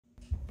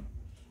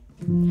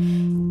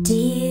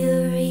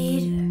Dear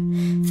reader,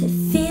 if it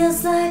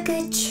feels like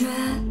a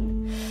trap,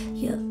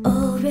 you're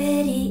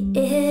already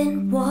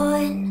in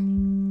one.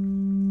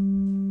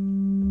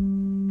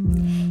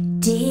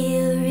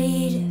 Dear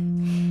reader,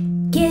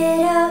 get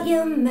out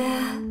your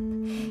map,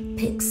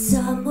 pick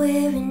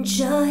somewhere and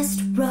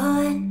just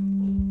run.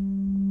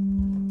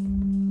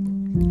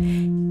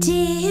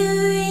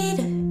 Dear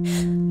reader,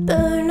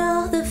 burn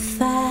all the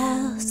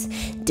files,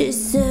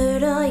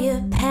 desert all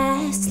your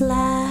past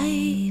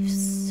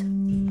lives.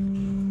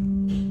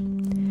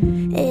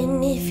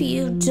 And if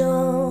you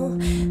don't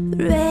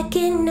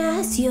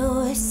recognize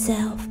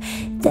yourself,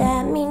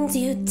 that means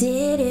you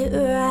did it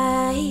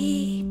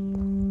right.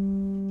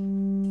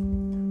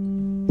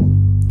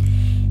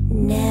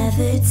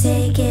 Never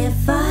take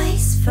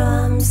advice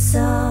from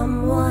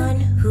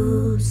someone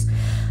who's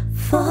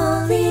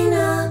falling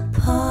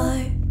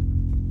apart.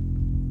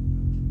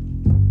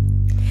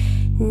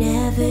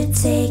 Never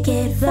take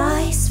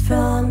advice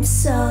from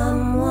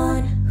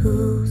someone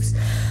who's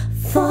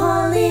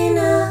falling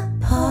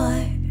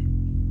apart.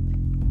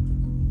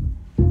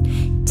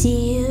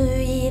 Dear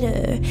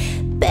reader,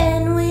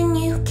 bend when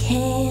you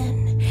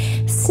can,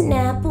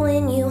 snap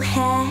when you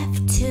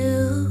have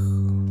to.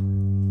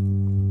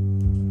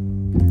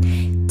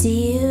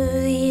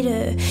 Dear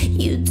reader,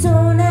 you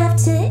don't have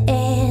to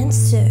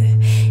answer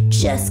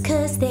just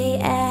 'cause they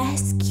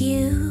ask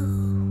you.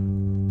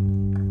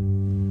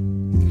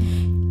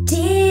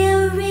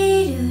 Dear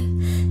reader,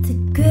 the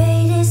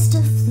greatest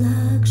of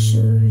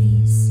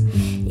luxuries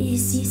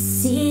is your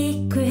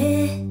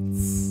secrets.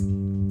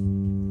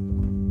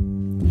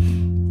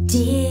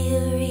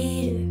 Dear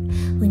reader,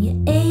 when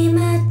you aim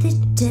at the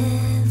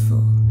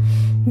devil,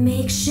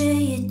 make sure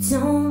you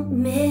don't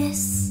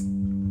miss.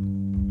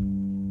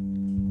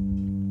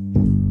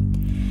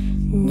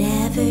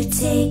 Never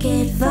take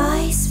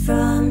advice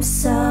from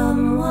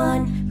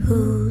someone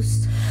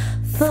who's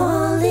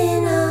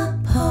falling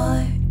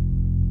apart.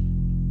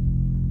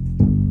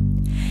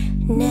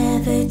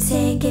 Never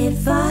take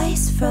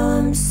advice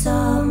from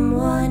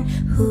someone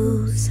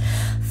who's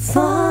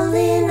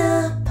falling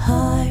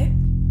apart.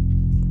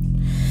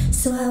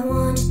 So I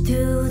wander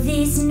through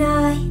these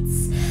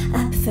nights,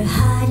 I prefer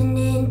hiding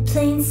in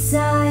plain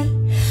sight.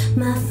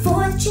 My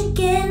fourth drink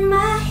in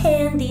my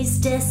hand, these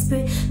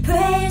desperate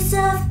prayers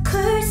of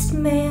cursed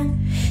man,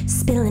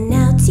 spilling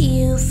out to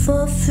you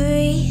for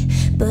free.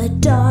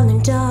 But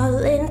darling,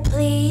 darling,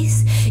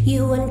 please,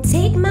 you wouldn't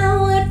take my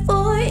word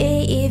for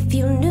it if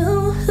you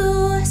knew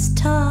who was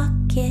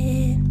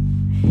talking.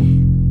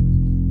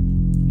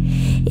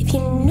 If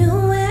you knew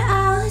where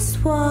I was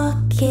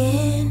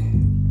walking,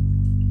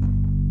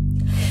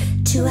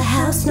 to a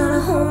house, not a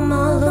home,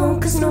 all alone,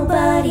 'cause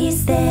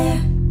nobody's there.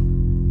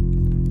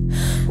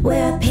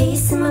 Where I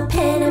pace in my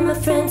pen and my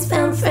friends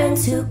found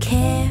friends who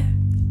care.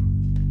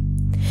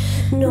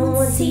 No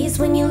one sees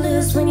when you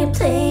lose, when you're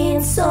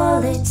playing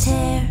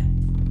solitaire.